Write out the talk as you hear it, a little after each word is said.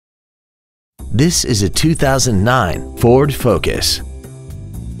This is a 2009 Ford Focus.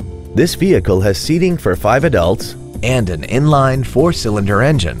 This vehicle has seating for 5 adults and an inline 4-cylinder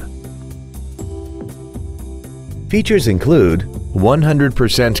engine. Features include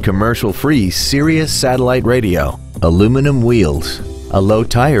 100% commercial-free Sirius satellite radio, aluminum wheels, a low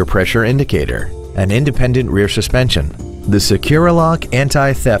tire pressure indicator, an independent rear suspension, the Securilock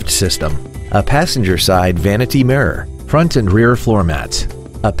anti-theft system, a passenger side vanity mirror, front and rear floor mats,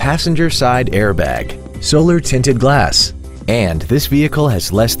 a passenger side airbag, solar tinted glass, and this vehicle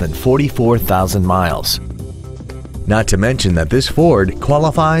has less than 44,000 miles. Not to mention that this Ford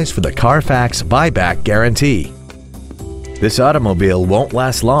qualifies for the Carfax buyback guarantee. This automobile won't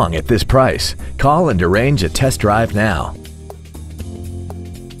last long at this price. Call and arrange a test drive now.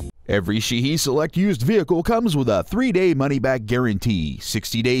 Every Sheehy Select used vehicle comes with a 3-day money-back guarantee,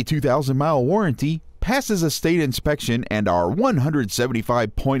 60-day 2,000-mile warranty, passes a state inspection and our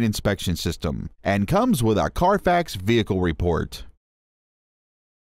 175-point inspection system, and comes with a Carfax vehicle report.